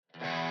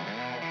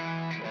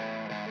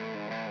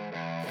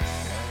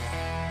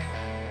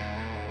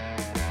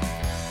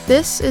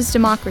This is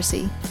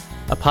Democracy,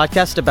 a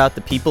podcast about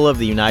the people of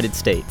the United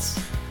States.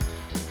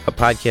 A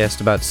podcast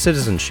about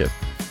citizenship.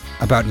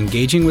 About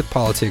engaging with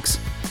politics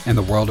and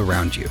the world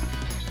around you.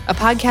 A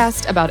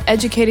podcast about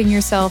educating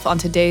yourself on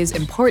today's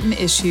important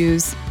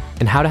issues.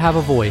 And how to have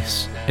a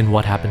voice in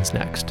what happens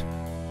next.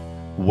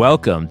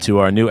 Welcome to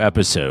our new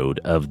episode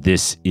of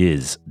This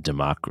is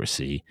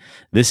Democracy.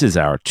 This is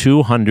our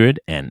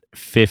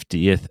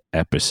 250th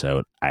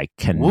episode. I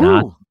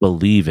cannot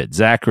believe it.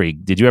 Zachary,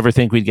 did you ever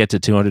think we'd get to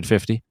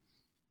 250?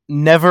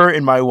 Never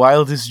in my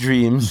wildest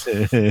dreams.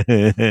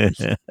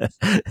 That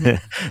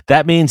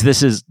means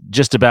this is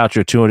just about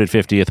your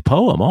 250th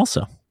poem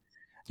also.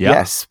 Yeah.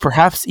 Yes,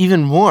 perhaps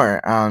even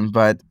more.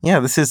 But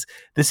yeah, this is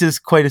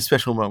quite a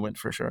special moment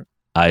for sure.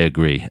 I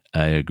agree.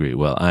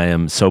 Well, I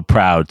am so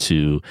proud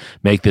to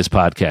make this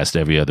podcast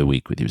every other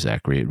week with you,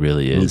 Zachary. It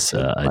really is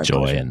a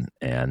joy,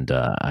 and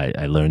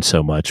I learn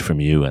so much from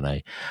you, and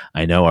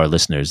I know our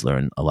listeners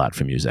learn a lot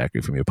from you,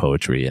 Zachary, from your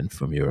poetry and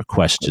from your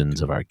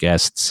questions of our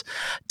guests.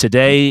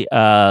 Today,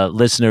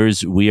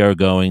 listeners, we are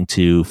going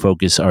to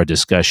focus our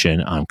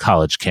discussion on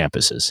college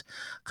campuses.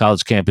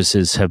 College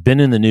campuses have been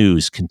in the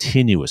news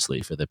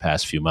continuously for the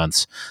past few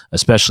months,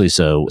 especially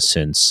so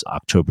since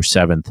October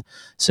 7th,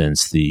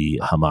 since the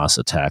Hamas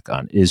attack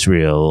on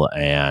Israel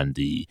and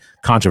the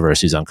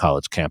controversies on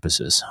college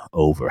campuses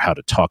over how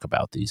to talk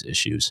about these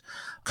issues,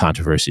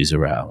 controversies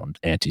around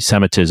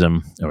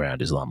anti-Semitism,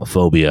 around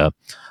Islamophobia,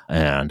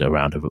 and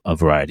around a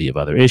variety of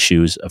other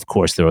issues. Of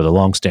course, there are the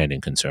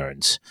longstanding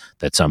concerns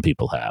that some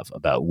people have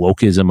about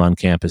wokeism on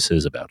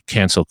campuses, about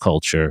cancel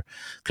culture,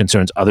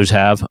 concerns others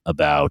have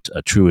about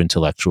a true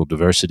intellectual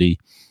diversity,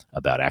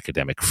 about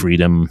academic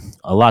freedom,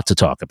 a lot to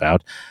talk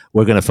about.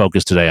 We're going to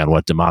focus today on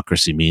what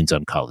democracy means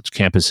on college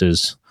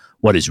campuses,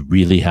 what is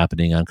really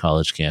happening on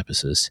college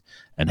campuses,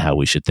 and how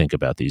we should think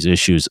about these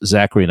issues.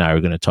 Zachary and I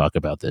are going to talk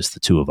about this, the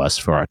two of us,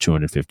 for our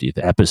 250th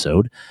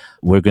episode.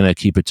 We're going to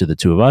keep it to the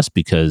two of us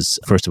because,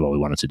 first of all, we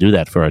wanted to do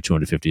that for our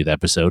 250th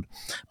episode,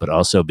 but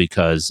also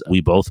because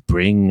we both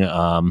bring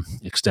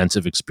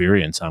extensive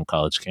experience on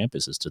college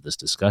campuses to this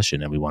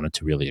discussion, and we wanted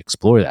to really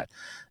explore that.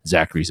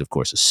 Zachary's, of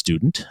course, a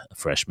student, a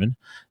freshman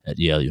at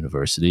Yale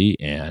University,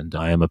 and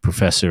I am a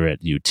professor at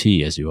UT,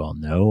 as you all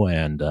know,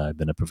 and I've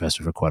been a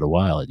professor for quite a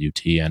while at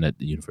UT and at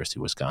the University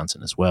of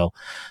Wisconsin as well.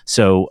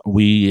 So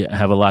we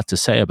have a lot to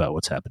say about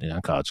what's happening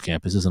on college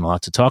campuses and a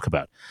lot to talk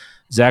about.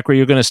 Zachary,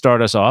 you're going to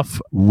start us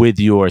off with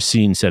your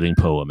scene-setting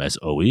poem, as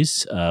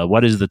always.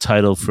 What is the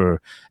title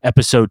for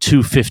episode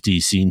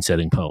 250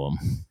 scene-setting poem?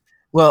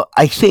 Well,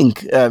 I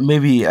think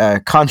maybe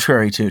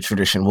contrary to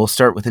tradition, we'll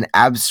start with an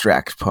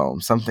abstract poem,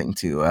 something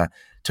to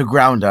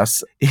ground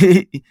us.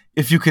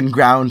 If you can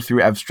ground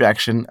through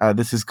abstraction,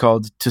 this is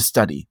called To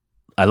Study.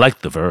 I like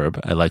the verb.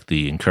 I like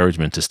the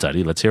encouragement to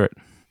study. Let's hear it.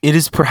 It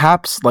is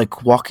perhaps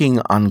like walking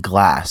on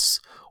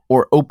glass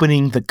or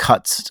opening the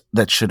cuts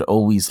that should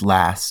always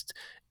last.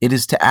 It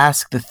is to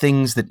ask the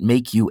things that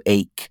make you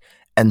ache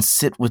and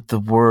sit with the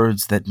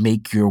words that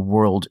make your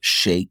world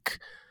shake.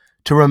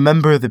 To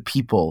remember the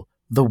people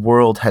the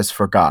world has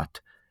forgot,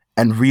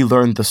 and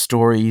relearn the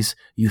stories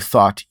you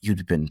thought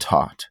you'd been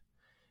taught.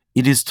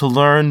 It is to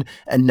learn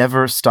and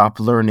never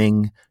stop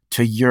learning,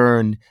 to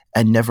yearn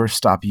and never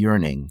stop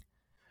yearning,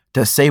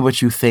 to say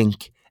what you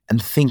think and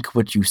think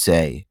what you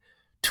say,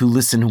 to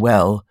listen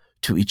well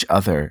to each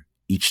other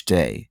each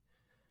day.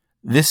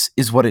 This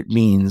is what it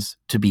means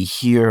to be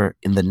here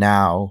in the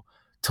now,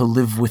 to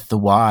live with the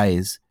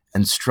whys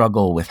and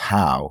struggle with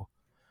how,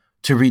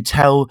 to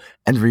retell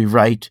and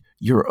rewrite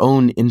your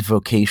own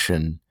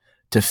invocation,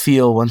 to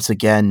feel once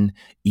again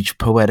each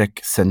poetic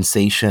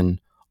sensation,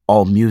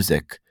 all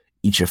music,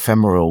 each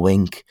ephemeral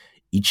wink,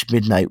 each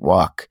midnight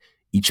walk,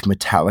 each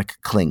metallic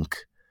clink.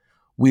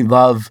 We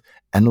love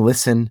and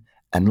listen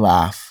and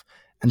laugh,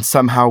 and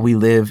somehow we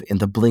live in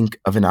the blink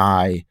of an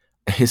eye,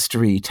 a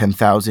history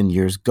 10,000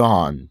 years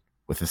gone,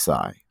 with a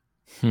sigh.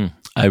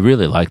 I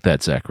really like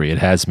that, Zachary. It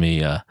has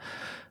me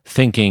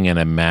thinking and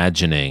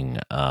imagining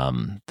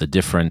the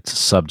different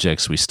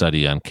subjects we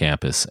study on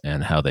campus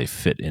and how they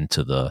fit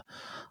into the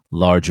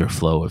larger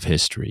flow of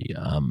history.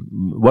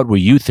 What were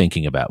you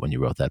thinking about when you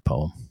wrote that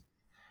poem?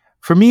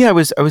 For me, I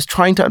was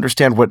trying to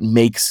understand what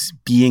makes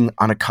being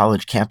on a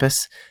college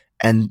campus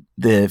and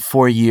the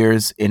 4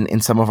 years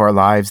in some of our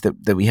lives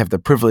that we have the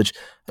privilege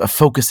of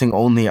focusing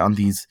only on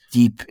these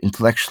deep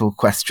intellectual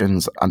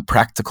questions, on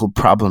practical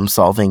problem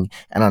solving,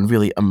 and on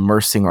really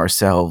immersing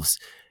ourselves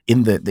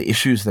in the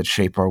issues that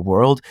shape our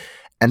world.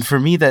 And for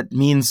me, that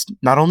means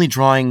not only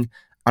drawing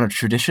on a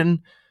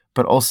tradition,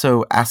 but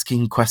also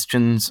asking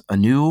questions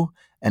anew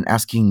and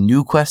asking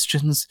new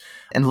questions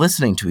and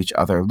listening to each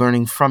other,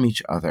 learning from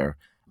each other.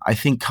 I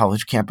think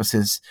college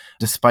campuses,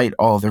 despite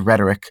all the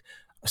rhetoric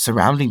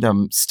surrounding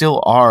them,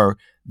 still are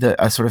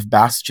a sort of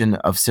bastion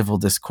of civil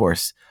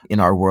discourse in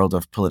our world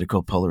of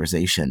political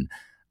polarization.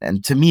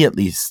 And to me, at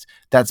least,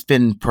 that's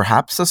been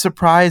perhaps a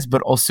surprise,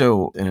 but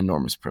also an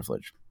enormous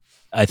privilege.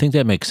 I think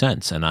that makes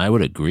sense, and I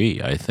would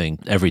agree. I think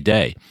every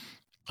day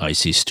I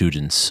see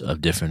students of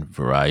different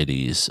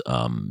varieties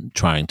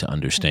trying to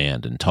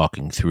understand and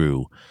talking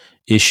through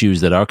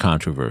issues that are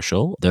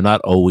controversial. They're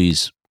not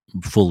always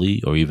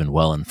fully or even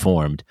well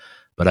informed,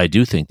 but I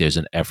do think there's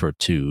an effort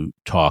to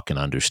talk and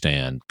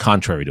understand,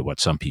 contrary to what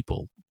some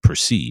people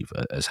perceive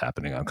as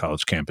happening on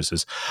college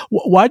campuses.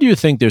 Why do you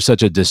think there's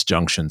such a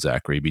disjunction,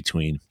 Zachary,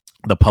 between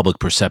the public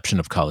perception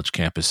of college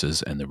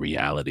campuses and the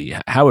reality?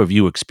 How have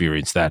you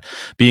experienced that,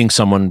 being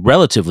someone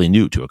relatively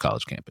new to a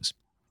college campus?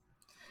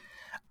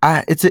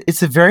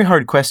 It's a very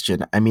hard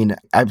question. I mean,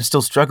 I'm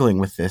still struggling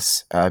with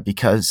this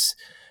because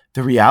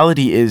the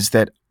reality is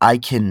that I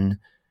can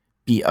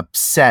be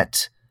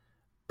upset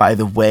by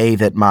the way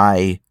that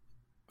my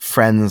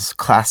friends,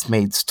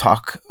 classmates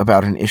talk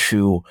about an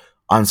issue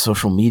on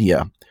social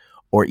media,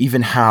 or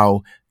even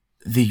how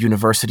the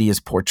university is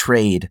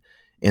portrayed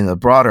in the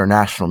broader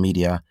national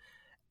media.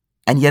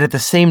 And yet at the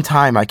same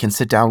time, I can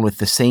sit down with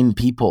the same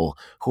people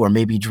who are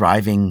maybe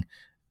driving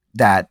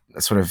that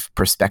sort of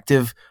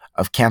perspective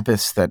of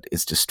campus that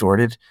is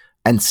distorted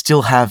and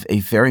still have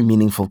a very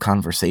meaningful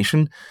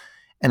conversation.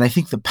 And I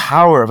think the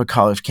power of a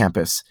college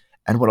campus,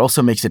 and what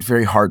also makes it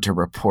very hard to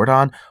report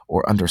on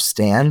or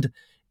understand,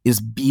 is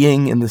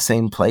being in the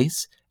same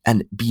place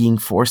and being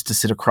forced to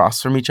sit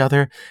across from each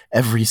other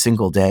every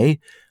single day,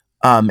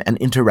 and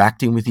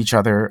interacting with each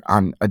other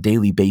on a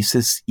daily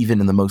basis, even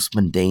in the most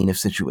mundane of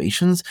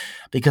situations,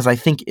 because I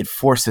think it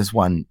forces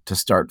one to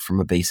start from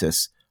a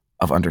basis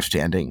of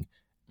understanding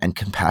and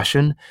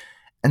compassion.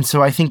 And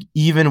so I think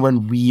even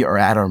when we are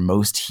at our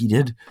most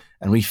heated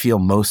and we feel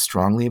most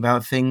strongly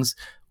about things,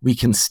 we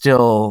can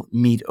still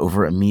meet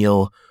over a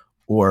meal,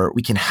 or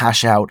we can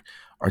hash out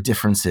our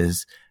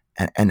differences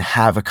and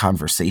have a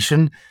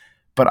conversation.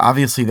 But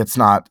obviously that's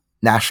not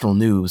national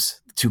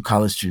news. Two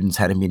college students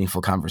had a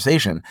meaningful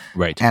conversation.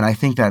 Right. And I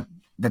think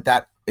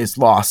that is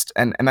lost.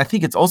 And I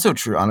think it's also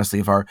true,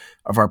 honestly, of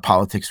our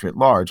politics writ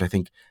large. I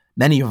think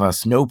many of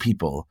us know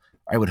people,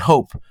 I would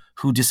hope,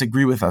 who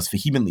disagree with us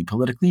vehemently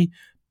politically,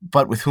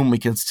 but with whom we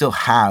can still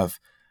have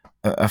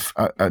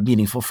a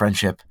meaningful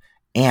friendship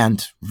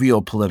and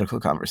real political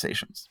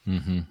conversations.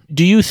 Mm-hmm.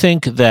 Do you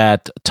think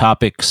that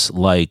topics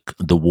like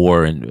the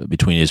war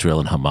between Israel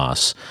and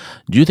Hamas,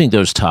 do you think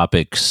those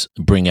topics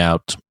bring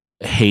out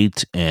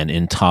hate and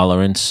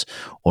intolerance,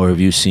 or have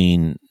you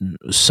seen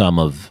some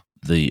of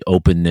the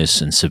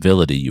openness and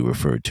civility you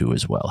referred to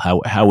as well?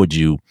 How would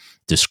you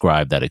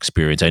describe that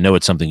experience? I know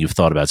it's something you've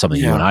thought about, something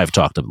you and I have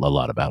talked a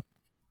lot about.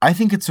 I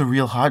think it's a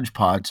real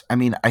hodgepodge. I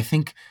mean, I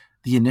think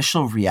the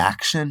initial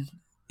reaction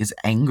is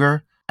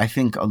anger. I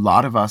think a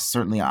lot of us,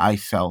 certainly I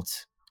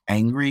felt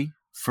angry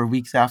for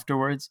weeks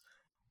afterwards.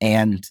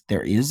 And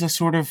there is a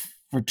sort of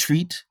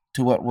retreat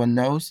to what one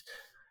knows.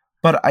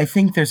 But I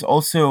think there's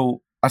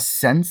also a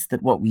sense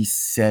that what we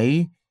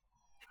say,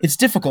 it's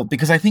difficult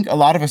because I think a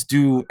lot of us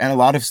do, and a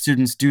lot of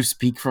students do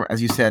speak from,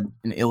 as you said,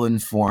 an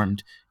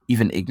ill-informed,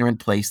 even ignorant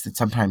place that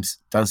sometimes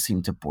does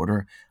seem to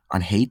border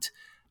on hate,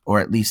 or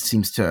at least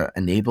seems to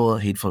enable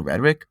hateful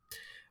rhetoric.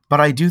 But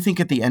I do think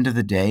at the end of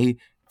the day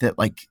that,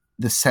 like,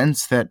 the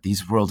sense that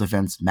these world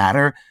events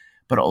matter,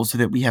 but also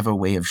that we have a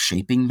way of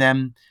shaping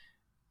them,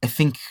 I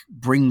think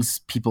brings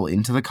people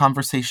into the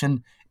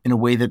conversation in a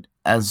way that,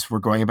 as we're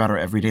going about our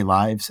everyday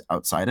lives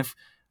outside of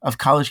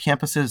college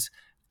campuses,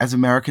 as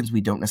Americans,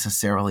 we don't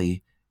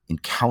necessarily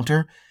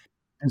encounter.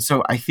 And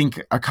so I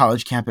think a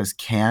college campus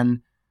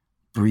can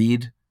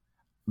breed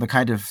the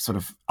kind of sort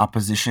of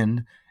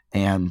opposition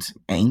and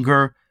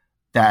anger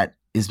that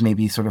is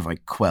maybe sort of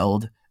like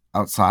quelled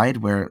outside,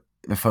 where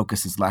the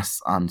focus is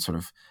less on sort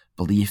of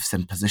beliefs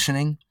and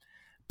positioning.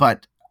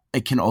 But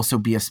it can also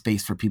be a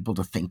space for people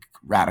to think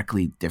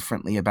radically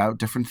differently about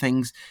different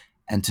things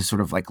and to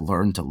sort of like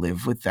learn to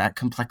live with that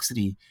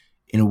complexity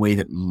in a way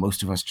that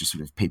most of us just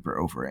sort of paper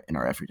over it in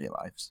our everyday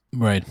lives.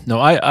 Right. No,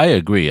 I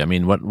agree. I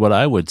mean, what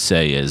I would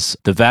say is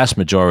the vast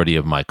majority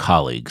of my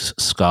colleagues,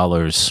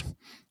 scholars,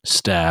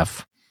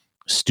 staff,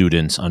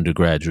 students,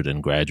 undergraduate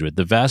and graduate,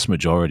 the vast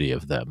majority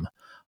of them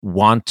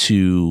want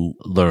to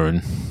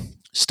learn,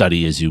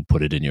 study, as you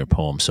put it in your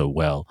poem so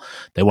well.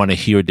 They want to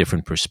hear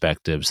different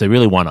perspectives. They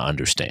really want to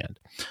understand,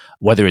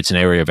 whether it's an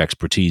area of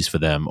expertise for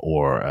them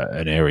or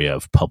an area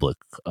of public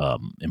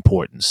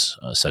importance,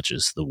 such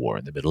as the war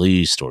in the Middle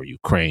East or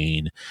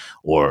Ukraine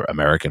or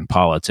American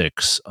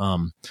politics.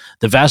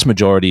 The vast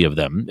majority of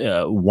them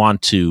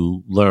want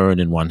to learn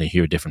and want to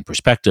hear different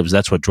perspectives.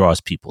 That's what draws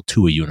people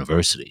to a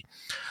university.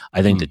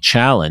 I think the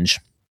challenge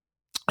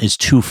is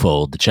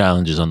twofold. The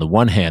challenge is, on the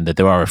one hand, that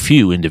there are a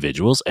few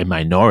individuals, a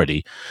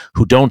minority,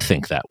 who don't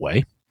think that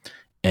way.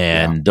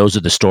 And those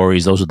are the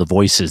stories, those are the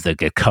voices that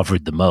get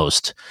covered the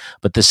most.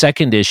 But the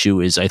second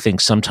issue is, I think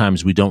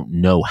sometimes we don't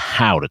know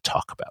how to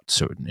talk about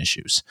certain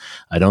issues.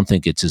 I don't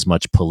think it's as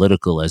much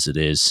political as it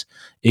is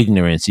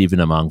ignorance,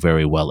 even among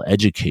very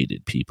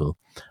well-educated people,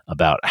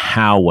 about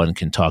how one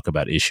can talk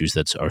about issues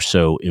that are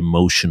so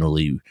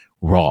emotionally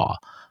raw.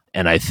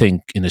 And I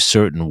think in a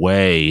certain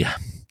way,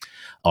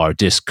 our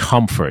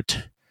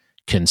discomfort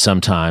can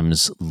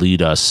sometimes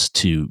lead us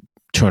to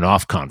turn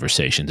off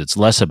conversations. It's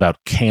less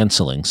about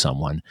canceling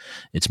someone.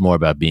 It's more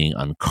about being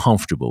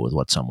uncomfortable with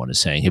what someone is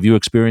saying. Have you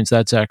experienced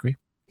that, Zachary?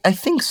 I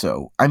think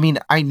so. I mean,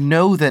 I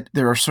know that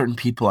there are certain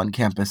people on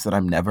campus that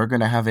I'm never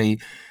going to have a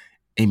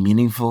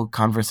meaningful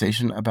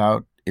conversation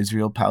about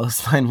Israel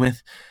Palestine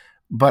with,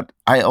 but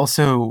I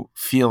also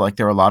feel like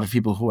there are a lot of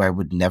people who I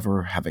would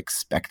never have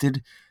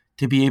expected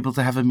to be able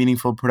to have a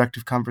meaningful,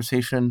 productive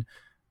conversation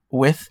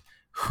with,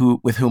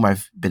 whom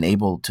I've been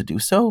able to do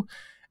so.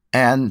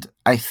 And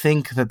I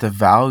think that the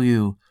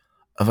value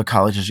of a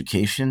college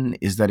education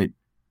is that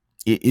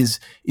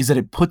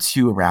it puts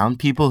you around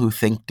people who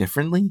think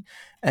differently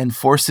and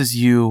forces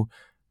you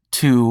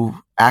to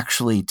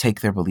actually take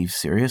their beliefs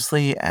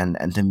seriously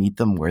and to meet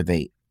them where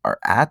they are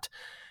at.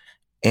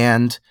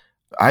 And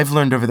I've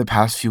learned over the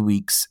past few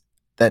weeks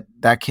that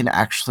can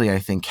actually, I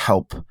think,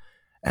 help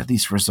at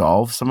least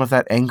resolve some of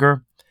that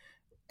anger,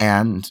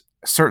 and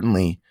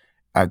certainly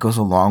goes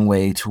a long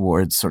way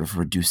towards sort of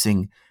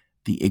reducing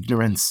the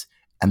ignorance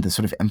and the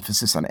sort of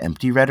emphasis on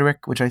empty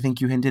rhetoric, which I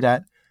think you hinted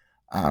at.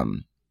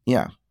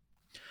 Yeah.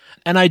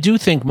 And I do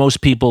think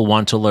most people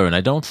want to learn.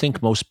 I don't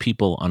think most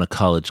people on a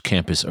college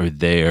campus are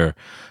there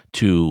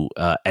to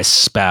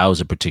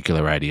espouse a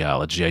particular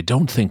ideology. I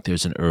don't think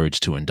there's an urge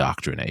to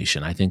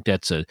indoctrination. I think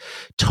that's a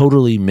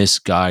totally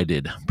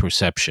misguided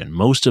perception.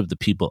 Most of the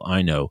people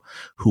I know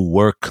who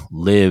work,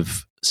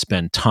 live,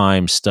 spend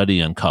time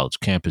studying on college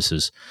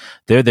campuses,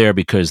 they're there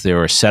because there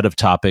are a set of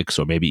topics,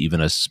 or maybe even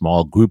a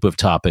small group of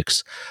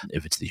topics,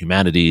 if it's the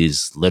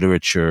humanities,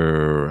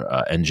 literature,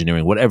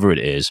 engineering, whatever it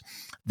is,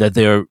 that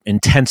they're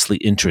intensely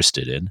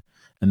interested in,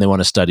 and they want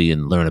to study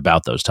and learn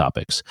about those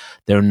topics.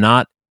 They're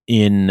not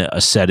in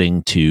a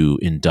setting to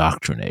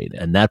indoctrinate.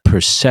 And that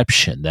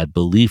perception, that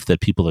belief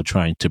that people are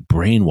trying to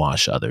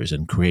brainwash others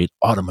and create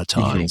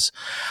automatons,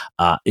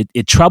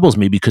 it troubles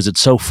me because it's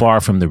so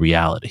far from the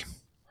reality.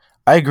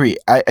 I agree.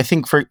 I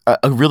think for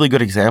a really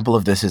good example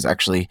of this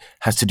actually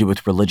has to do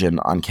with religion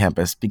on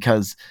campus,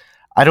 because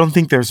I don't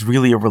think there's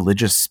really a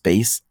religious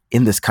space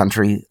in this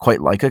country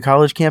quite like a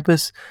college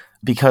campus,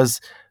 because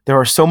there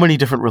are so many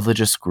different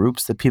religious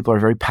groups that people are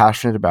very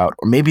passionate about,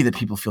 or maybe that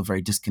people feel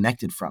very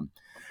disconnected from.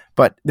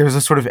 But there's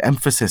a sort of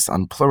emphasis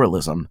on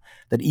pluralism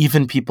that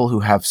even people who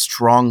have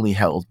strongly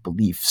held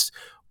beliefs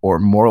or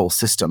moral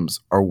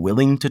systems are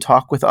willing to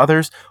talk with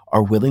others,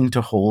 are willing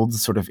to hold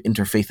sort of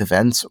interfaith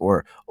events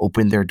or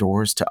open their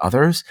doors to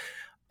others.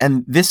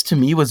 And this to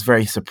me was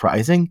very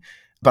surprising,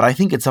 but I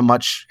think it's a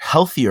much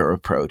healthier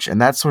approach. And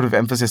that sort of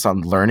emphasis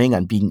on learning,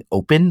 on being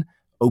open,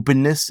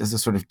 openness as a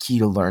sort of key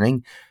to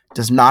learning,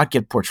 does not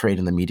get portrayed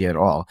in the media at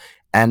all.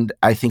 And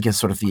I think is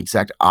sort of the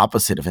exact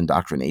opposite of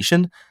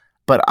indoctrination.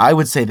 But I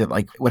would say that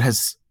like what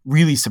has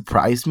really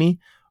surprised me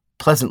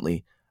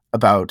pleasantly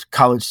about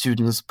college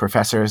students,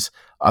 professors,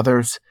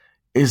 others,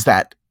 is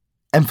that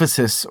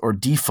emphasis or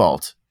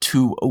default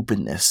to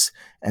openness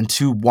and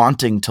to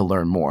wanting to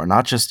learn more,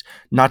 not just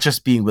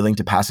being willing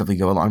to passively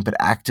go along, but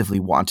actively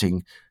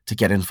wanting to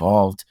get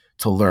involved,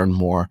 to learn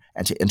more,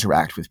 and to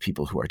interact with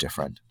people who are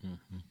different.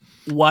 Mm-hmm.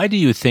 Why do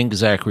you think,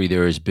 Zachary,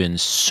 there has been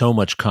so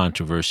much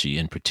controversy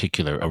in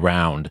particular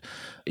around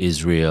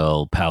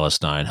Israel,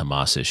 Palestine,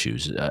 Hamas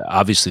issues?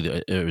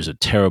 Obviously, there was a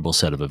terrible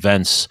set of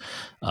events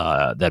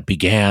that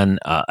began,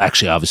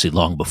 actually, obviously,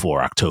 long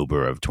before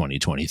October of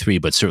 2023,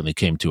 but certainly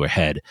came to a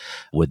head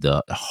with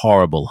the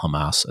horrible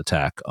Hamas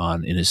attack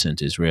on innocent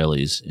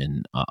Israelis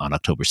on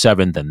October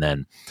 7th, and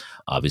then,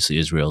 obviously,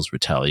 Israel's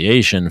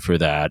retaliation for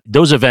that.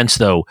 Those events,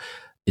 though,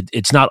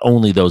 it's not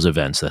only those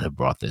events that have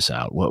brought this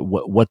out.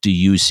 What do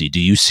you see? Do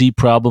you see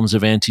problems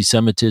of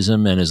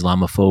anti-Semitism and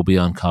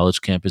Islamophobia on college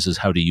campuses?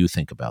 How do you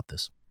think about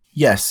this?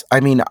 Yes, I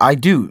mean, I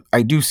do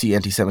see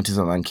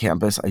anti-Semitism on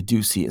campus. I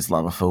do see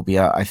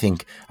Islamophobia. I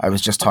think I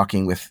was just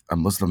talking with a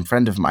Muslim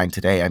friend of mine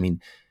today. I mean,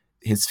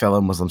 his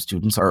fellow Muslim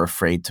students are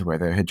afraid to wear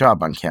their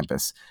hijab on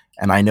campus.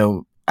 And I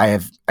know I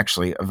have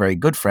actually a very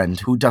good friend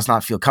who does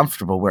not feel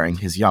comfortable wearing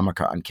his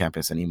yarmulke on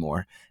campus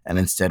anymore, and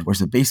instead wears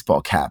a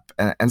baseball cap.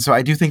 And so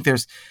I do think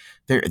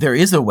there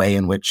is a way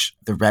in which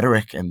the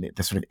rhetoric and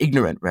the sort of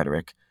ignorant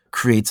rhetoric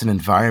creates an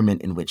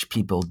environment in which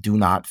people do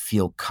not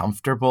feel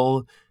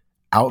comfortable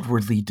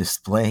outwardly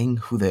displaying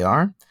who they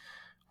are,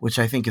 which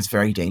I think is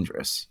very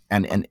dangerous.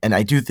 And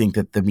I do think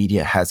that the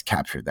media has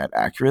captured that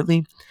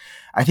accurately.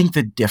 I think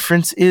the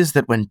difference is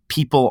that when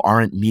people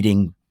aren't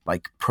meeting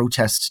like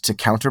protest to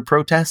counter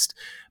protest,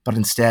 but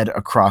instead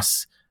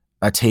across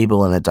a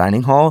table in a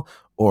dining hall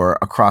or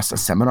across a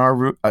seminar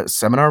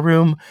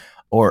room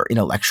or in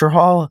a lecture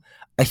hall,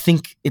 I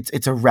think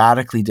it's a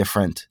radically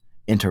different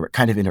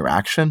kind of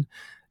interaction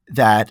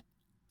that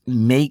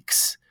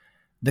makes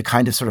the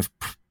kind of sort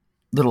of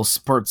little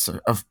spurts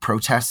of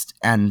protest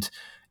and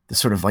the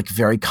sort of like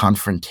very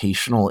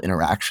confrontational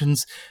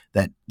interactions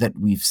that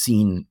we've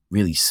seen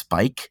really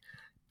spike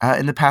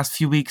in the past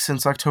few weeks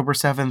since October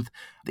 7th,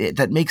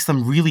 that makes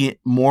them really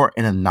more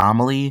an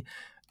anomaly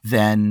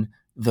than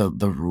the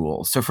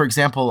rule. So, for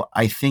example,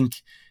 I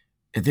think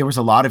there was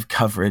a lot of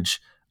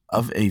coverage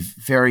of a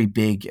very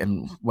big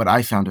and what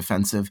I found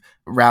offensive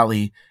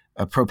rally,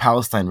 a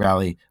pro-Palestine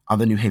rally on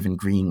the New Haven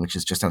Green, which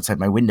is just outside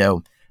my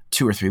window,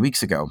 2 or 3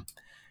 weeks ago.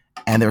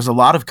 And there was a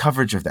lot of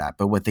coverage of that.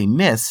 But what they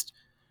missed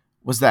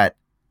was that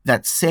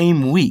that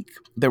same week,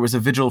 there was a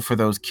vigil for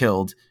those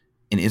killed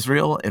in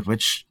Israel, at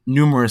which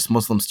numerous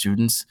Muslim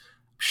students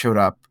showed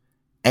up.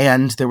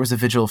 And there was a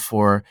vigil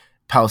for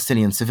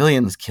Palestinian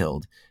civilians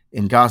killed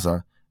in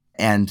Gaza.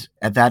 And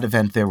at that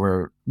event, there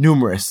were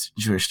numerous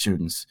Jewish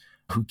students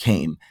who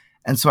came.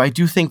 And so I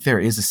do think there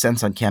is a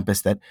sense on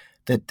campus that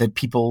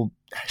people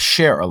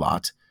share a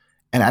lot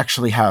and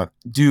actually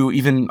do,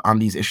 even on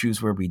these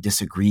issues where we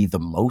disagree the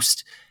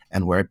most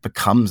and where it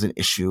becomes an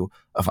issue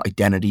of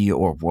identity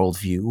or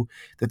worldview,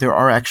 that there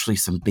are actually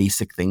some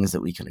basic things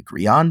that we can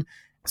agree on,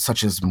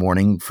 such as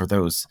mourning for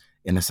those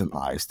innocent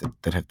lives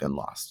that have been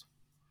lost.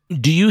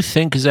 Do you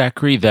think,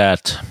 Zachary,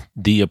 that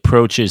the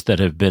approaches that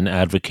have been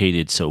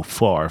advocated so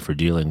far for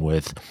dealing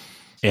with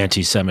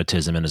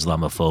anti-Semitism and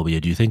Islamophobia,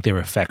 do you think they're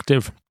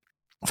effective?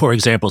 For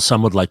example,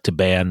 some would like to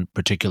ban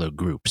particular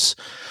groups.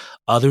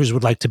 Others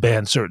would like to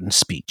ban certain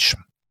speech.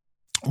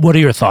 What are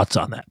your thoughts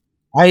on that?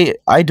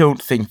 I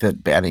don't think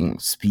that banning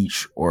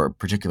speech or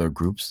particular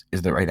groups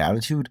is the right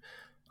attitude.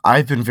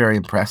 I've been very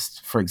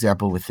impressed, for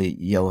example, with the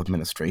Yale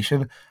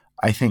administration.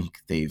 I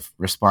think they've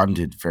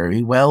responded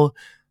very well.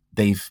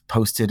 They've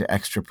posted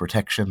extra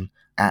protection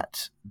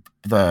at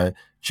the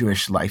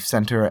Jewish Life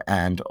Center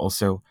and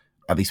also,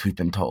 at least we've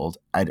been told,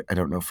 I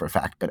don't know for a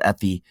fact, but at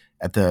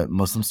the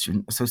Muslim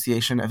Student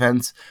Association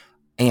events.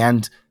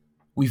 And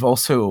we've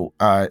also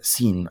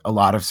seen a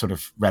lot of sort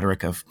of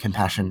rhetoric of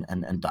compassion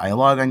and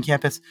dialogue on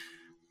campus.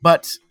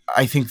 But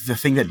I think the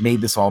thing that made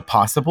this all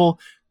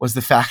possible was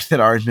the fact that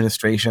our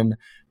administration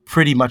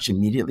pretty much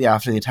immediately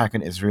after the attack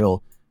on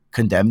Israel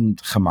condemned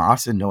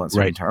Hamas in no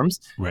uncertain terms.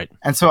 Right.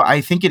 And so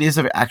I think it is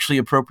actually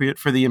appropriate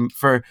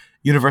for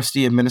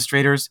university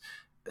administrators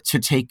to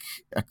take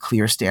a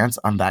clear stance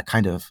on that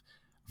kind of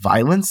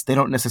violence. They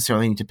don't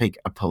necessarily need to take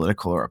a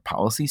political or a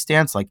policy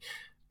stance. Like,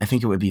 I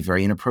think it would be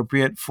very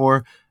inappropriate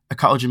for a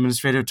college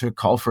administrator to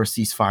call for a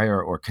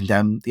ceasefire or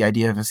condemn the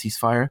idea of a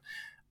ceasefire.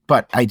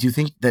 But I do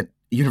think that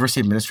university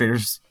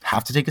administrators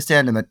have to take a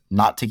stand, and that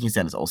not taking a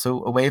stand is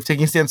also a way of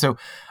taking a stand. So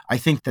I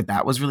think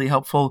that was really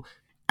helpful.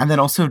 And then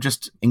also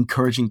just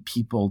encouraging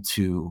people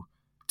to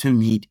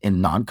meet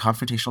in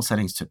non-confrontational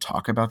settings to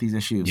talk about these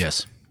issues.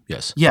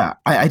 Yes. Yeah,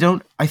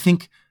 I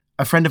think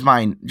a friend of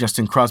mine,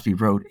 Justin Crosby,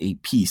 wrote a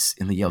piece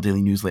in the Yale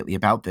Daily News lately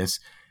about this.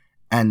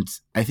 And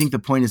I think the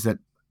point is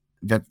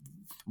that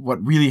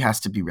what really has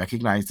to be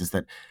recognized is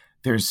that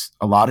there's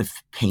a lot of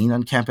pain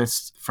on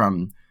campus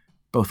from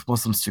both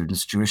Muslim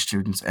students, Jewish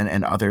students,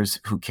 and others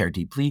who care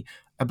deeply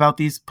about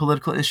these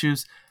political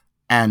issues.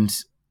 And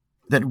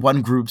that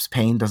one group's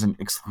pain doesn't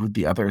exclude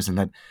the others, and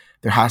that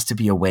there has to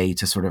be a way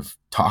to sort of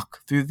talk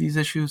through these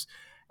issues,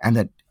 and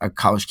that a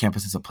college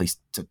campus is a place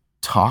to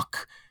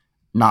talk,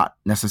 not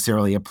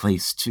necessarily a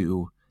place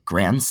to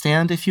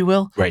grandstand, if you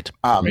will. Right.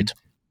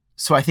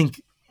 So I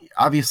think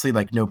obviously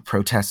no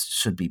protests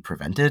should be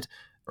prevented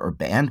or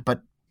banned,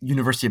 but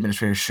university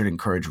administrators should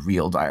encourage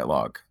real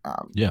dialogue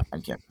on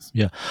campus.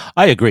 Yeah,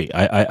 I agree.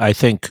 I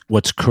think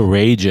what's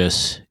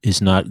courageous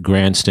is not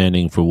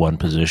grandstanding for one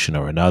position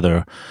or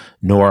another,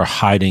 nor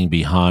hiding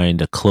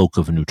behind a cloak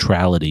of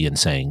neutrality and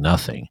saying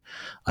nothing.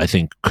 I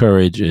think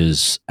courage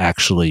is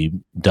actually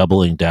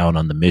doubling down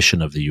on the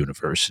mission of the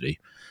university,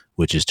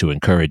 which is to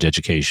encourage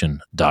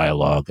education,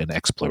 dialogue, and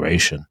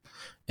exploration,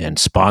 and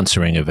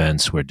sponsoring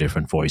events where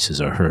different voices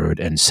are heard,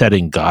 and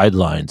setting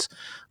guidelines,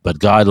 but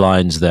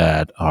guidelines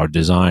that are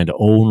designed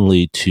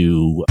only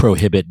to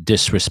prohibit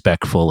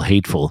disrespectful,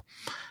 hateful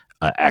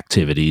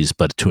activities,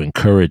 but to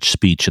encourage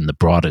speech in the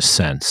broadest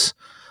sense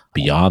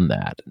beyond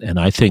that. And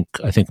I think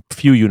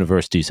few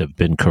universities have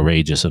been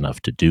courageous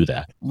enough to do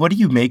that. What do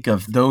you make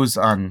of those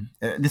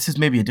this is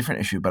maybe a different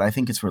issue, but I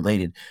think it's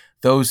related,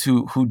 those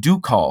who do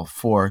call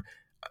for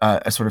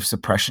a sort of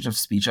suppression of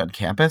speech on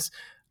campus,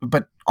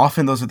 but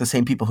often those are the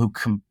same people who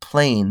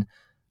complain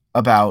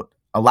about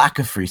a lack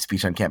of free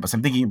speech on campus?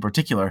 I'm thinking in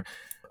particular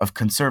of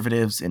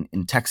conservatives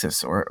in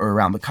Texas or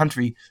around the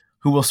country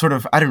who will sort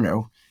of, I don't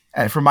know,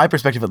 from my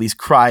perspective at least,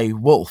 cry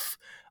wolf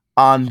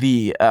on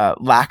the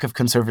lack of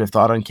conservative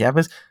thought on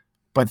campus,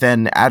 but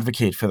then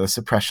advocate for the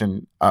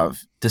suppression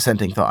of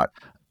dissenting thought.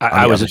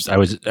 I was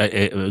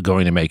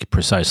going to make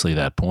precisely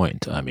that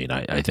point. I mean,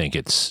 I think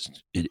it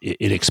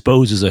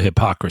exposes a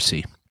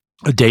hypocrisy,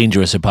 a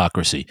dangerous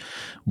hypocrisy,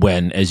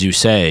 when, as you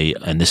say,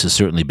 and this has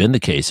certainly been the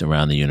case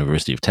around the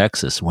University of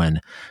Texas, when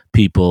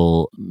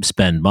people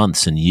spend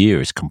months and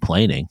years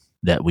complaining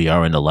that we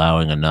aren't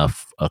allowing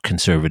enough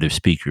conservative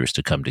speakers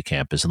to come to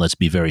campus. And let's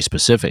be very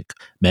specific.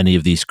 Many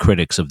of these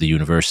critics of the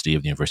University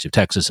of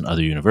Texas and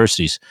other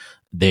universities,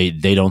 they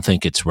don't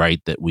think it's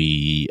right that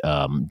we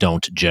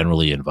don't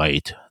generally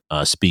invite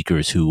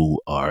speakers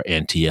who are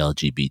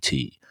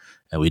anti-LGBT.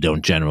 And we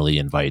don't generally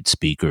invite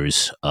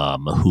speakers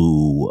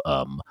who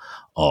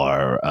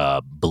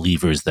are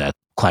believers that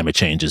climate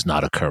change is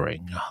not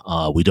occurring.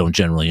 We don't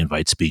generally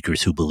invite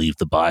speakers who believe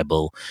the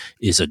Bible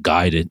is a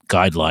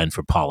guideline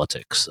for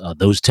politics.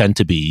 Those tend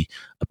to be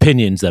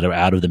opinions that are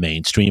out of the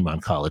mainstream on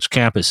college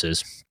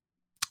campuses.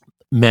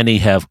 many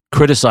have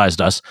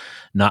criticized us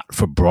not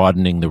for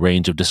broadening the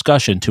range of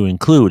discussion to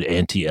include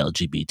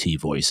anti-LGBT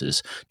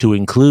voices, to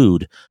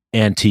include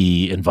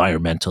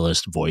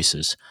anti-environmentalist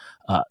voices.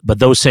 But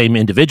those same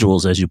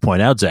individuals, as you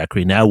point out,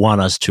 Zachary, now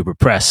want us to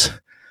repress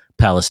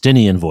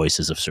Palestinian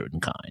voices of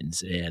certain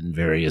kinds and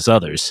various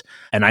others.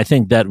 And I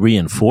think that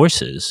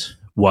reinforces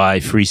why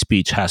free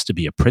speech has to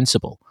be a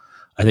principle.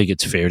 I think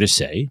it's fair to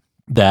say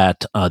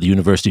that the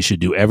university should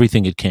do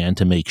everything it can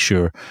to make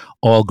sure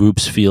all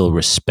groups feel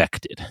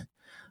respected.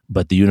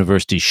 But the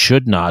university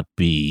should not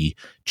be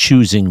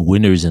choosing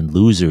winners and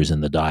losers in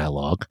the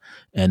dialogue,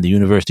 and the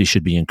university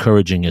should be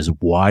encouraging as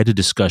wide a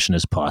discussion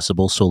as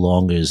possible so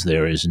long as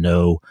there is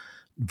no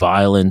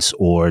violence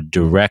or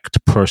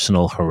direct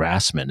personal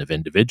harassment of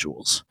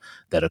individuals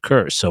that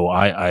occurs. So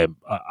I'm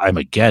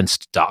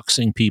against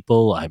doxing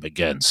people. I'm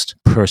against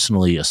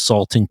personally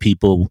assaulting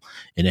people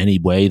in any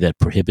way that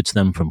prohibits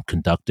them from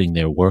conducting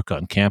their work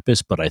on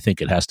campus. But I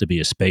think it has to be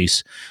a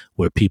space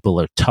where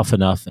people are tough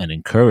enough and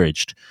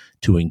encouraged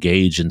to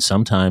engage in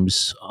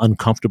sometimes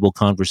uncomfortable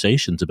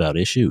conversations about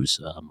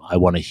issues. I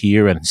want to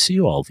hear and see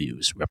all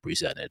views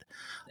represented.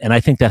 And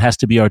I think that has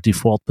to be our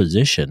default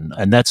position.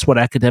 And that's what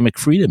academic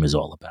freedom is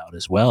all about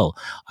as well.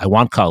 I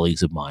want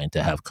colleagues of mine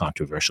to have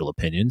controversial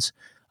opinions.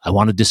 I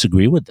want to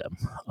disagree with them.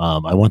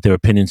 I want their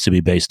opinions to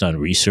be based on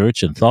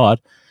research and thought,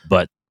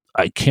 but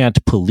I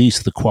can't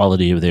police the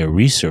quality of their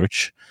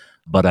research,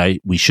 but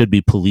we should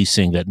be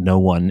policing that no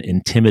one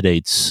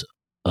intimidates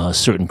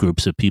certain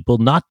groups of people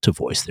not to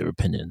voice their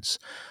opinions.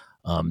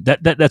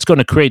 That's going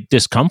to create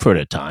discomfort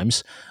at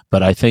times,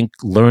 but I think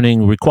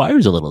learning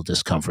requires a little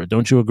discomfort.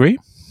 Don't you agree?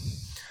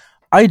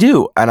 I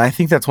do. And I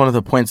think that's one of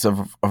the points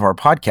of our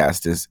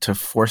podcast is to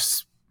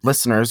force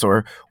listeners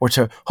or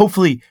to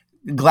hopefully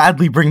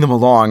gladly bring them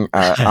along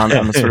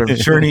on the sort of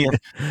journey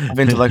of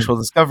intellectual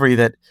discovery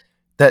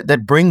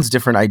that brings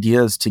different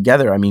ideas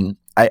together. I mean,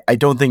 I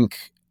don't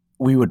think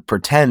we would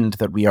pretend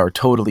that we are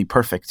totally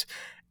perfect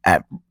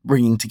at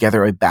bringing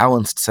together a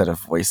balanced set of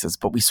voices,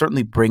 but we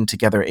certainly bring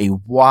together a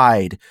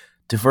wide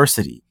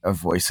diversity of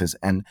voices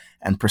and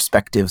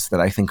perspectives that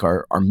I think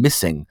are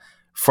missing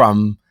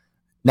from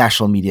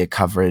national media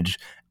coverage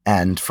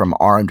and from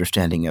our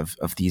understanding of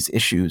these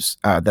issues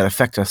that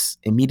affect us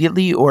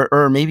immediately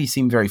or maybe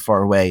seem very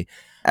far away.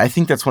 I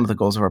think that's one of the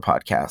goals of our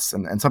podcasts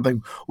and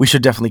something we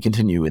should definitely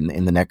continue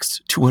in the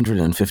next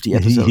 250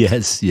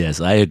 episodes.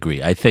 Yes, I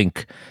agree. I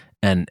think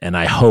and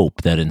I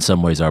hope that in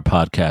some ways our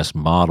podcast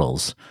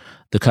models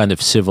the kind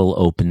of civil,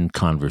 open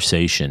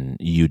conversation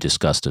you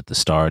discussed at the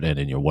start and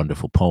in your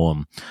wonderful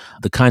poem,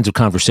 the kinds of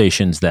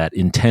conversations that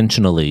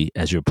intentionally,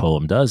 as your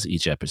poem does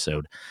each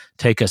episode,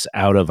 take us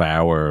out of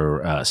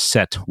our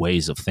set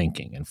ways of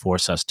thinking and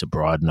force us to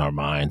broaden our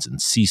minds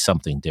and see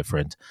something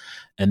different,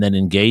 and then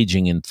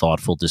engaging in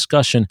thoughtful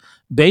discussion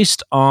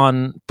based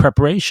on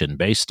preparation,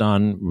 based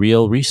on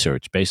real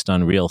research, based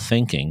on real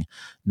thinking,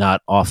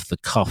 not off the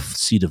cuff,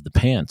 seat of the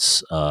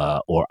pants,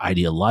 or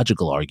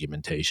ideological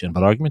argumentation,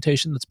 but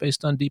argumentation that's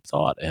based on deep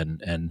thought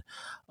and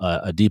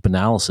a deep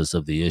analysis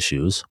of the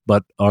issues,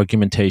 but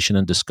argumentation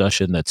and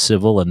discussion that's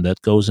civil and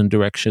that goes in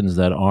directions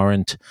that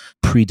aren't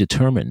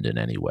predetermined in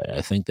any way.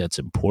 I think that's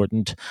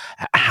important.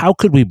 How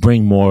could we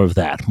bring more of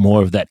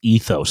that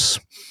ethos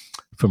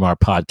from our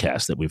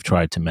podcast that we've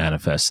tried to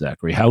manifest,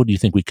 Zachary? How do you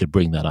think we could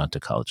bring that onto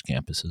college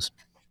campuses?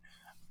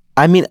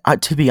 I mean,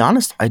 to be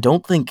honest, I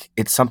don't think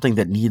it's something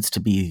that needs to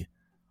be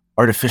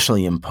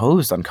artificially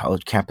imposed on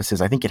college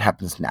campuses. I think it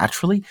happens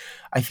naturally.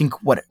 I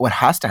think what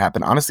has to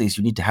happen, honestly, is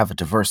you need to have a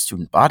diverse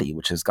student body,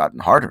 which has gotten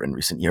harder in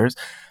recent years.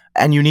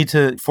 And you need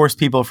to force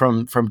people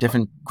from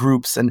different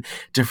groups and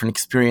different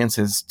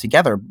experiences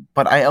together.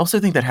 But I also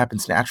think that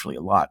happens naturally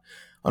a lot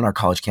on our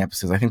college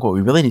campuses. I think what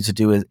we really need to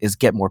do is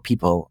get more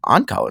people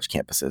on college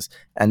campuses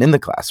and in the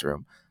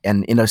classroom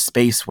and in a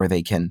space where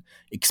they can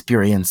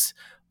experience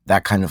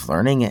that kind of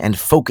learning and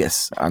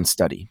focus on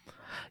study.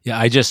 Yeah,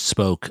 I just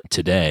spoke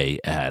today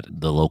at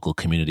the local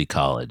community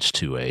college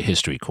to a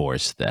history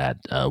course that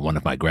one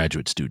of my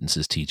graduate students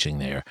is teaching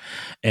there.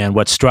 And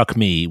what struck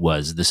me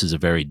was this is a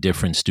very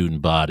different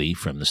student body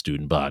from the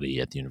student body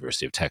at the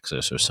University of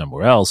Texas or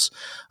somewhere else.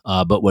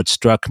 But what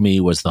struck me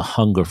was the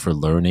hunger for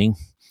learning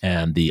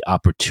and the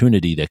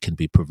opportunity that can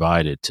be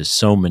provided to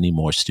so many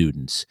more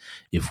students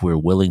if we're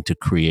willing to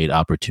create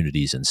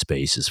opportunities and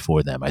spaces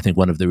for them. I think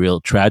one of the real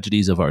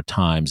tragedies of our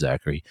time,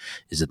 Zachary,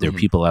 is that there are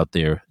people out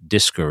there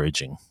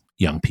discouraging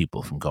young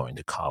people from going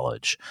to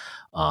college.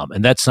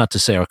 And that's not to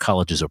say our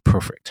colleges are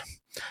perfect,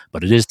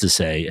 but it is to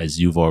say,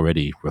 as you've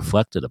already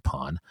reflected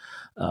upon,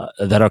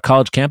 that our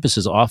college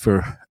campuses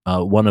offer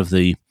one of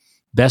the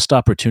best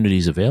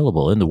opportunities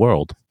available in the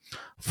world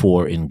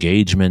for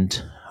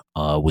engagement,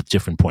 with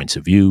different points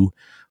of view,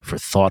 for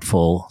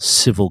thoughtful,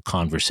 civil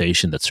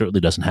conversation that certainly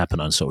doesn't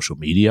happen on social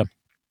media,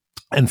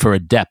 and for a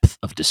depth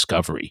of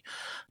discovery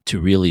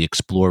to really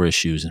explore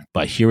issues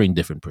by hearing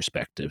different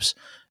perspectives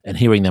and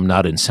hearing them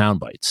not in sound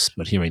bites,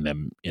 but hearing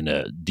them in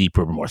a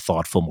deeper, more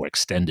thoughtful, more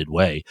extended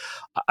way.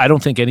 I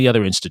don't think any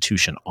other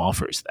institution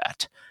offers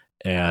that.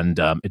 And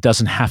it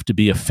doesn't have to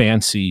be a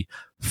fancy,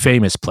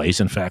 famous place.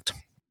 In fact,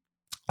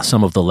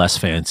 some of the less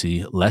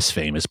fancy, less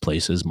famous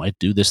places might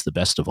do this the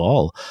best of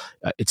all.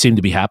 It seemed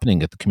to be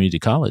happening at the community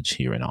college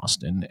here in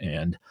Austin,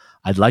 and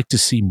I'd like to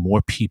see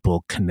more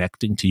people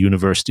connecting to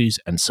universities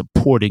and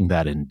supporting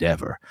that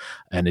endeavor.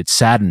 And it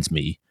saddens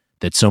me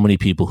that so many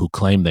people who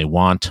claim they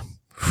want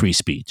free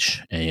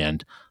speech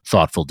and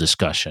thoughtful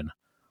discussion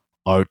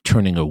are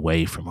turning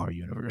away from our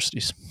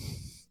universities.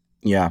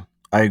 Yeah,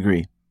 I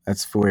agree.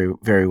 That's very,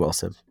 very well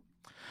said.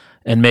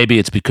 And maybe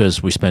it's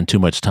because we spend too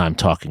much time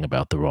talking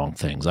about the wrong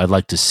things. I'd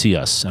like to see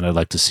us, and I'd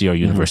like to see our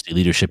university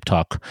leadership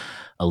talk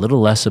a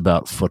little less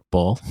about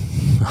football,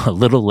 a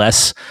little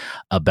less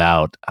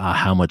about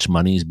how much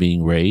money is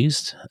being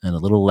raised, and a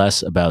little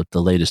less about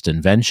the latest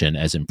invention,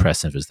 as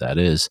impressive as that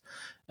is,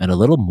 and a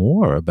little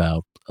more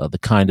about the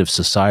kind of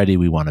society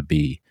we want to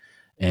be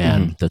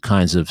and the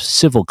kinds of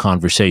civil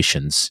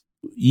conversations,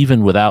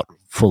 even without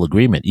full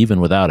agreement, even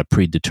without a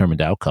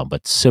predetermined outcome,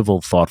 but civil,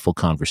 thoughtful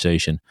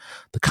conversation,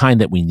 the kind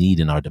that we need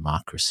in our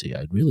democracy.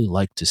 I'd really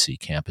like to see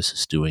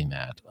campuses doing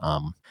that.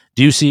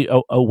 Do you see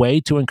a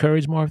way to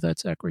encourage more of that,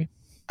 Zachary?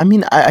 I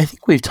mean, I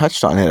think we've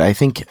touched on it. I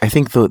think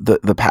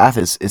the path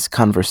is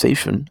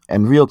conversation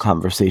and real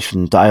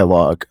conversation,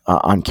 dialogue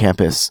on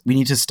campus. We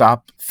need to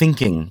stop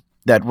thinking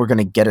that we're going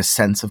to get a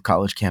sense of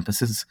college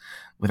campuses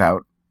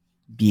without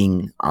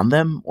being on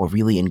them or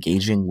really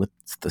engaging with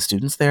the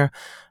students there.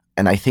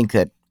 And I think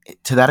that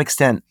to that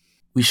extent,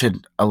 we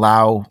should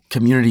allow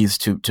communities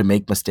to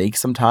make mistakes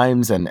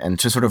sometimes and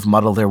to sort of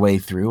muddle their way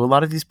through a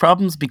lot of these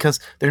problems because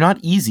they're not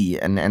easy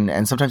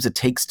and sometimes it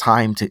takes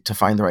time to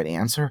find the right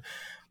answer.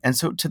 And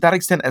so to that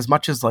extent, as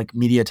much as like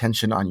media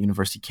attention on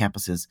university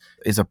campuses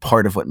is a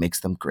part of what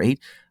makes them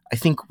great, I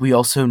think we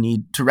also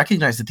need to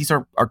recognize that these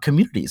are our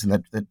communities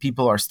and that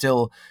people are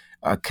still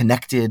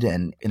connected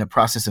and in a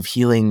process of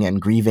healing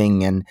and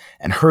grieving and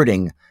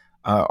hurting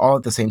all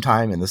at the same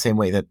time in the same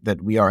way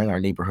that we are in our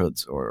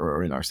neighborhoods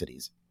or in our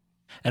cities.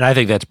 And I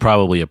think that's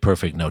probably a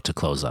perfect note to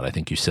close on. I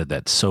think you said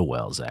that so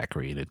well,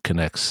 Zachary, and it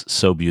connects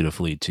so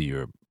beautifully to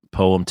your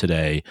poem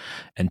today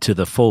and to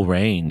the full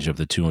range of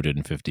the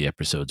 250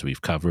 episodes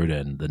we've covered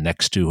and the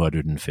next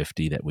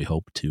 250 that we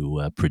hope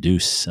to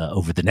produce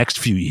over the next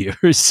few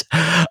years.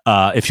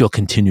 If you'll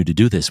continue to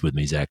do this with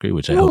me, Zachary,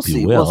 which I hope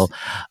you will.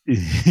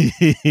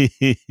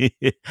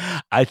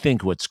 I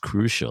think what's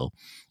crucial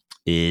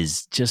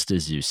is, just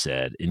as you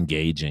said,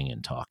 engaging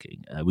and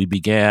talking. We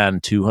began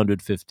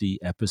 250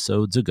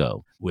 episodes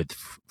ago with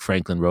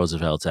Franklin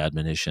Roosevelt's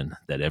admonition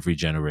that every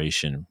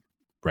generation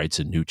writes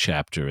a new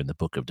chapter in the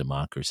book of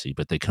democracy,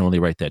 but they can only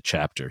write that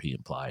chapter, he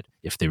implied,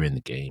 if they're in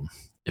the game,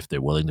 if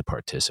they're willing to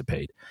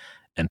participate.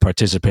 And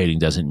participating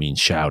doesn't mean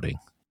shouting.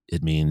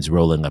 It means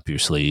rolling up your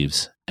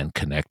sleeves and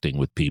connecting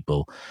with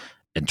people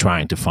and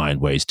trying to find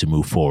ways to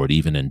move forward,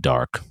 even in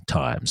dark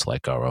times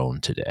like our own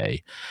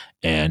today.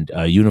 And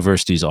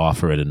universities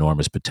offer an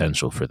enormous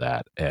potential for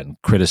that. And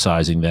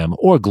criticizing them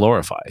or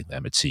glorifying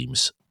them, it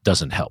seems,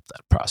 doesn't help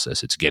that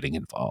process. It's getting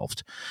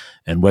involved.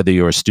 And whether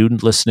you're a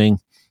student listening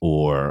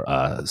or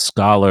a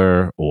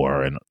scholar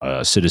or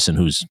a citizen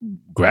who's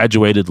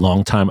graduated a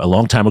long time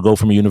ago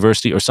from a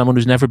university or someone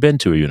who's never been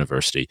to a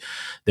university,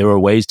 there are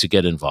ways to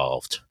get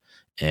involved.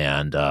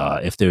 And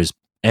if there's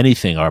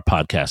anything our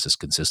podcast is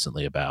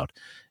consistently about,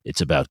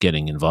 it's about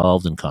getting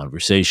involved in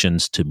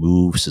conversations to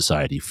move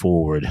society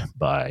forward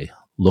by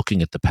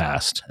looking at the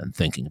past and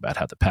thinking about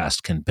how the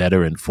past can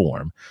better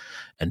inform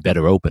and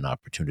better open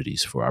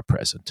opportunities for our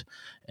present.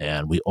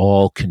 And we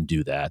all can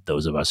do that,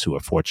 those of us who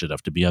are fortunate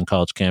enough to be on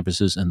college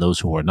campuses and those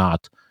who are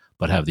not,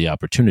 but have the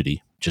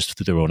opportunity just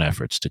through their own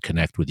efforts to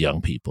connect with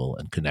young people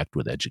and connect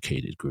with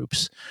educated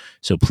groups.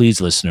 So please,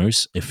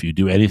 listeners, if you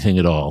do anything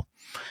at all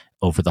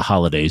over the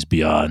holidays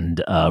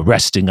beyond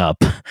resting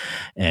up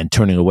and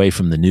turning away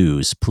from the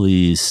news,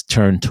 please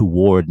turn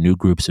toward new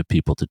groups of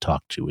people to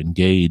talk to,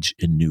 engage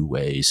in new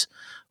ways,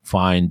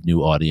 find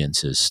new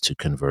audiences to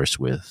converse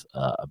with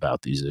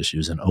about these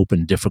issues, and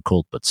open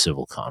difficult but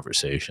civil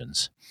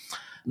conversations.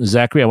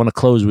 Zachary, I want to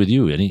close with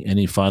you.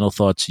 Any final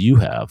thoughts you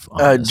have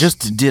on this?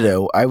 Just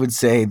ditto. I would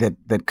say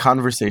that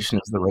conversation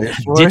is the way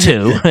forward.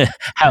 Ditto.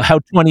 How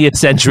 20th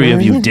century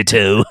of you,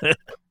 ditto.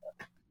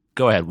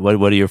 Go ahead. What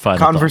are your final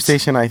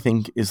Conversation, thoughts? I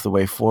think, is the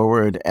way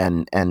forward.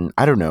 And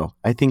I don't know.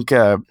 I think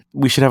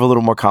we should have a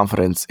little more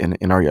confidence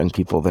in our young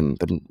people than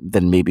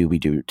maybe we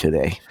do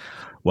today.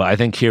 Well, I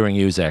think hearing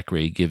you,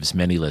 Zachary, gives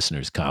many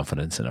listeners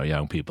confidence in our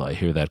young people. I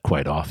hear that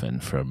quite often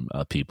from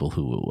people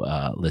who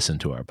listen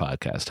to our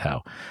podcast,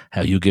 how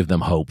you give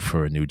them hope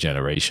for a new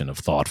generation of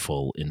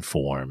thoughtful,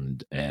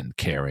 informed, and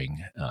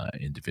caring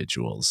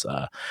individuals.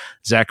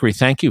 Zachary,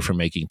 thank you for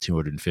making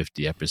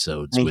 250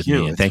 episodes with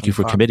me, and thank you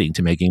for committing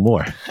to making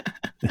more.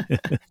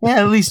 Yeah,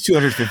 at least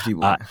 250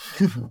 more.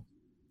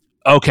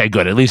 Okay,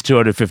 good. At least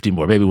 250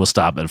 more. Maybe we'll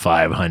stop at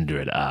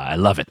 500. I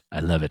love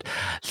it.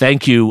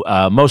 Thank you,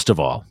 most of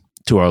all,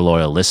 to our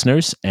loyal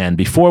listeners. And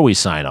before we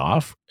sign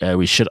off,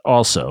 we should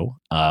also,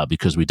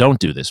 because we don't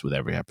do this with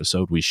every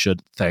episode, we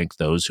should thank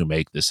those who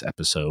make this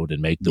episode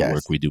and make the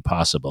work we do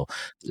possible.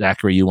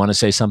 Zachary, you want to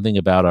say something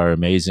about our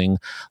amazing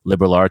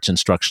liberal arts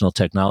instructional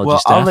technology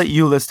staff? Well, I'll let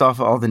you list off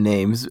all the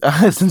names.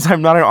 Since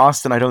I'm not in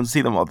Austin, I don't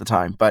see them all the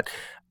time. But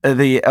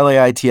the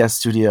LAITS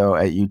studio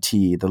at UT,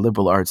 the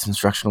Liberal Arts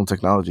Instructional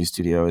Technology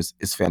Studio,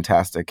 is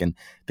fantastic. And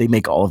they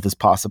make all of this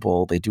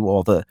possible. They do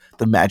all the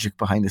magic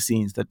behind the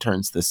scenes that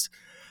turns this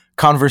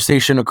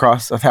conversation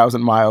across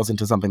 1,000 miles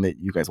into something that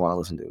you guys want to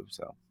listen to.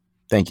 So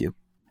thank you.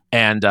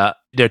 And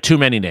there are too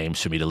many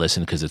names for me to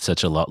listen because it's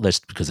such a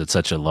list because it's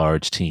such a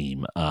large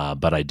team.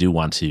 But I do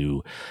want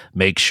to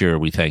make sure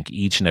we thank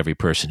each and every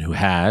person who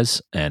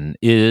has and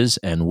is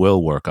and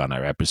will work on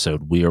our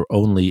episode. We are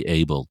only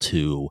able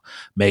to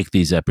make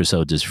these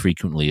episodes as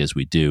frequently as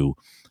we do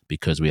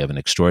because we have an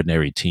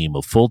extraordinary team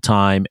of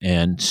full-time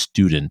and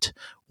student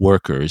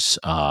workers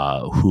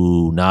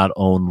who not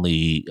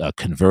only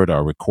convert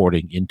our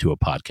recording into a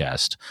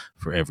podcast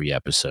for every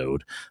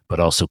episode, but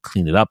also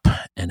clean it up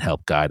and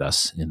help guide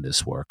us in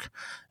this work.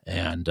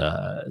 And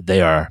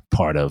they are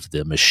part of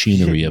the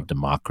machinery of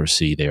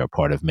democracy. They are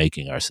part of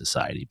making our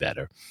society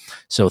better.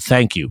 So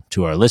thank you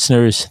to our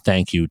listeners.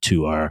 Thank you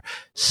to our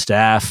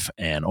staff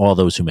and all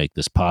those who make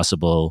this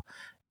possible.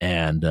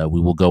 And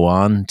we will go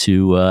on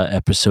to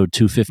episode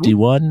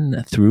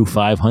 251 through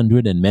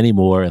 500 and many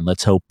more. And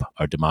let's hope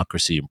our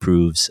democracy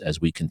improves as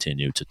we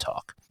continue to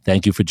talk.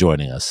 Thank you for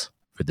joining us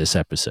for this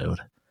episode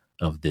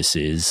of This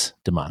Is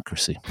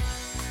Democracy.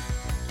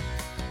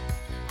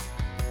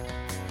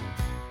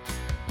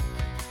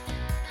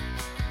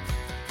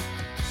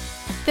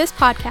 This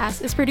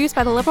podcast is produced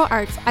by the Liberal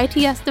Arts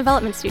ITS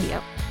Development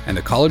Studio and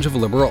the College of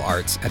Liberal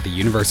Arts at the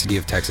University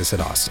of Texas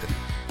at Austin.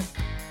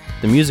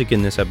 The music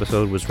in this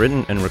episode was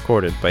written and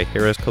recorded by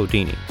Harris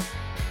Codini.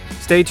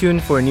 Stay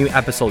tuned for a new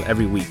episode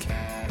every week.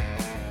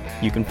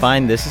 You can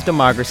find This is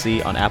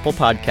Democracy on Apple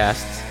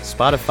Podcasts,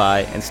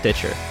 Spotify, and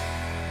Stitcher.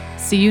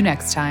 See you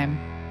next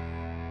time.